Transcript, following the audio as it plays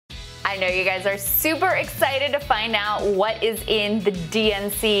I know you guys are super excited to find out what is in the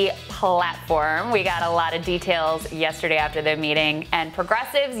DNC platform. We got a lot of details yesterday after the meeting, and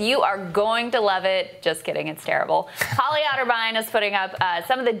progressives, you are going to love it. Just kidding, it's terrible. Holly Otterbein is putting up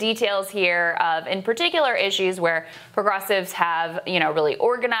some of the details here of, in particular, issues where progressives have, really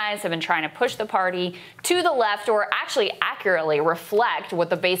organized, have been trying to push the party to the left, or actually accurately reflect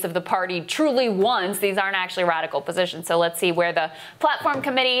what the base of the party truly wants. These aren't actually radical positions. So let's see where the platform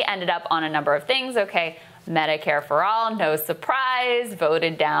committee ended up on a number of things. Okay, Medicare for all, no surprise,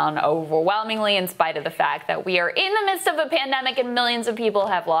 voted down overwhelmingly in spite of the fact that we are in the midst of a pandemic and millions of people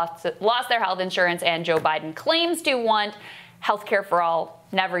have lost their health insurance, and Joe Biden claims to want healthcare for all.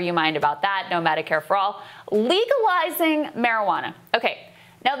 Never you mind about that. No Medicare for all. Legalizing marijuana. Okay,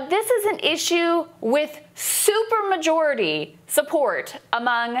 now this is an issue with supermajority support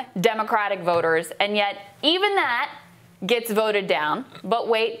among Democratic voters, and yet even that gets voted down. But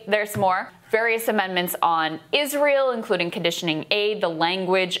wait, there's more. Various amendments on Israel, including conditioning aid, the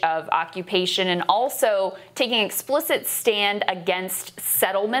language of occupation, and also taking explicit stand against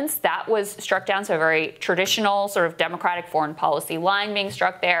settlements. That was struck down, so a very traditional sort of Democratic foreign policy line being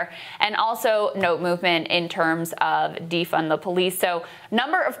struck there. And also no movement in terms of defund the police. So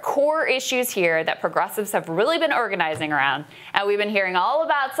number of core issues here that progressives have really been organizing around. And we've been hearing all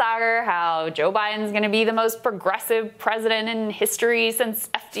about Saagar, how Joe Biden's going to be the most progressive president in history since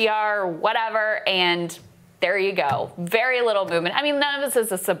FDR or whatever. And there you go. Very little movement. I mean, none of this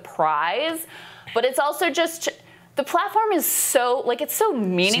is a surprise, but it's also just, the platform is so, it's so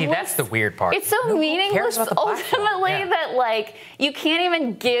meaningless. See, that's the weird part. It's so meaningless ultimately that, you can't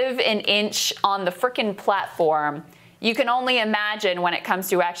even give an inch on the frickin' platform. You can only imagine when it comes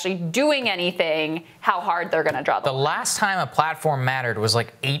to actually doing anything, how hard they're going to draw the line. The last time a platform mattered was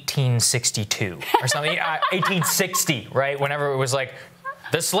 1862 or something, 1860, right? Whenever it was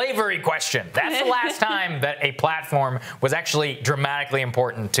the slavery question. That's the last time that a platform was actually dramatically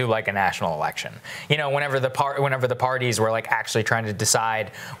important to a national election. Whenever the parties were actually trying to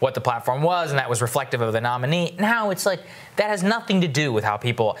decide what the platform was, and that was reflective of the nominee. Now it's that has nothing to do with how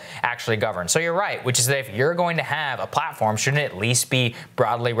people actually govern. So you're right, which is that if you're going to have a platform, shouldn't it at least be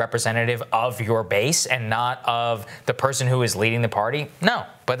broadly representative of your base and not of the person who is leading the party? No,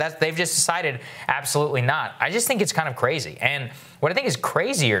 but they've just decided absolutely not. I just think it's kind of crazy. And what I think is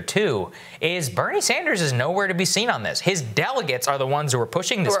crazier, too, is Bernie Sanders is nowhere to be seen on this. His delegates are the ones who are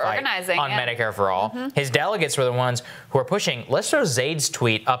pushing this fight on Medicare for all. Mm-hmm. His delegates were the ones who are pushing. Let's throw Zaid's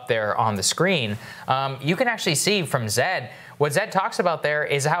tweet up there on the screen. You can actually see from Zaid, what Zaid talks about there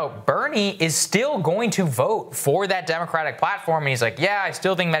is how Bernie is still going to vote for that Democratic platform. And he's like, yeah, I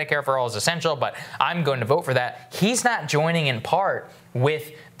still think Medicare for all is essential, but I'm going to vote for that. He's not joining in part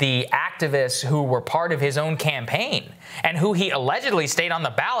with the activists who were part of his own campaign and who he allegedly stayed on the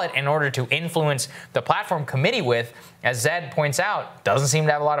ballot in order to influence the platform committee with, as Zaid points out, doesn't seem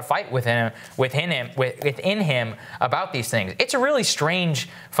to have a lot of fight within him about these things. It's a really strange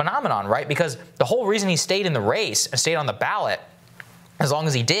phenomenon, right? Because the whole reason he stayed in the race and stayed on the ballot, as long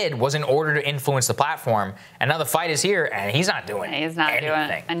as he did, was in order to influence the platform. And now the fight is here, and he's not doing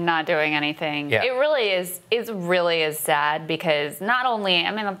anything. Not doing anything. Yeah. It really is sad because not only,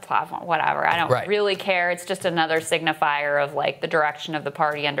 the platform, whatever, I don't really care. It's just another signifier of the direction of the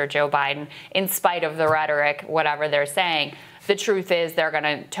party under Joe Biden, in spite of the rhetoric, whatever they're saying. The truth is they're going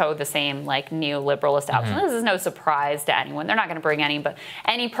to toe the same neoliberal establishment. Mm-hmm. This is no surprise to anyone. They're not going to bring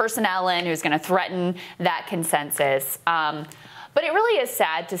any personnel in who's going to threaten that consensus. But it really is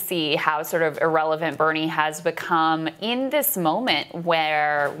sad to see how sort of irrelevant Bernie has become in this moment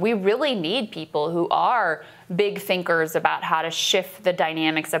where we really need people who are big thinkers about how to shift the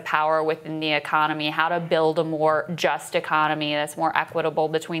dynamics of power within the economy, how to build a more just economy that's more equitable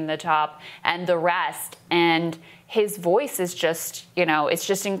between the top and the rest. And his voice is just, it's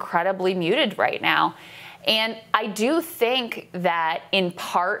just incredibly muted right now. And I do think that in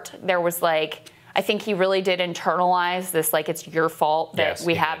part there was I think he really did internalize this, it's your fault that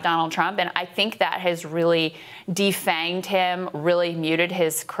we have Donald Trump. And I think that has really defanged him, really muted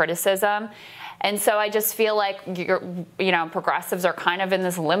his criticism. And so I just feel like, progressives are kind of in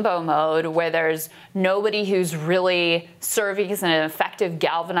this limbo mode where there's nobody who's really serving as an effective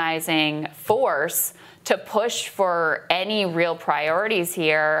galvanizing force to push for any real priorities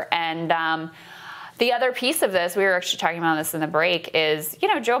here. And, the other piece of this, we were actually talking about this in the break, is,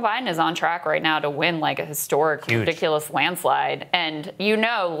 Joe Biden is on track right now to win a historic, ridiculous landslide. And,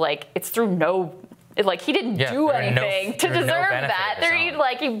 it's through he didn't do anything to deserve that.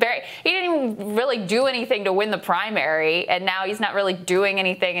 He didn't even really do anything to win the primary. And now he's not really doing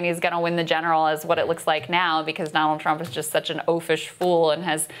anything, and he's going to win the general as what it looks like now because Donald Trump is just such an oafish fool and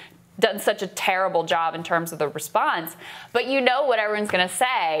has done such a terrible job in terms of the response. But you know what everyone's going to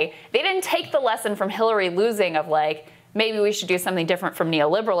say. They didn't take the lesson from Hillary losing of like, maybe we should do something different from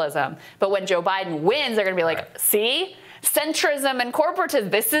neoliberalism. But when Joe Biden wins, they're going to be like, see? Centrism and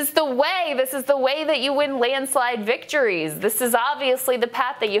corporatism, this is the way. This is the way that you win landslide victories. This is obviously the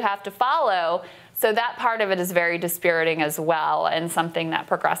path that you have to follow. So that part of it is very dispiriting as well, and something that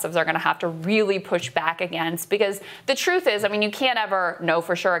progressives are going to have to really push back against, because the truth is, I mean, you can't ever know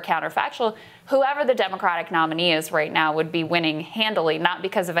for sure a counterfactual. Whoever the Democratic nominee is right now would be winning handily, not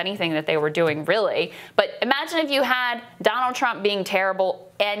because of anything that they were doing really. But imagine if you had Donald Trump being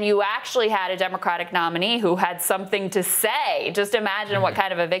terrible and you actually had a Democratic nominee who had something to say. Just imagine what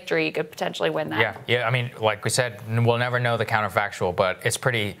kind of a victory you could potentially win that. Yeah. I mean, like we said, we'll never know the counterfactual, but it's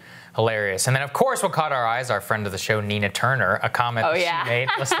pretty hilarious. And then, of course, what caught our eyes, our friend of the show, Nina Turner, a comment that she made.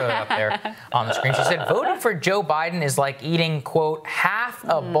 Let's throw it up there on the screen. She said, voting for Joe Biden is like eating, quote, half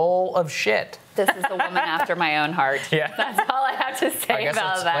a bowl of shit. This is the woman after my own heart. Yeah. That's all I have to say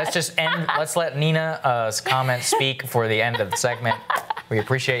about that. Let's just end. Let's let Nina's comment speak for the end of the segment. We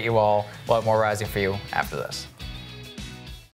appreciate you all. We'll have more Rising for you after this.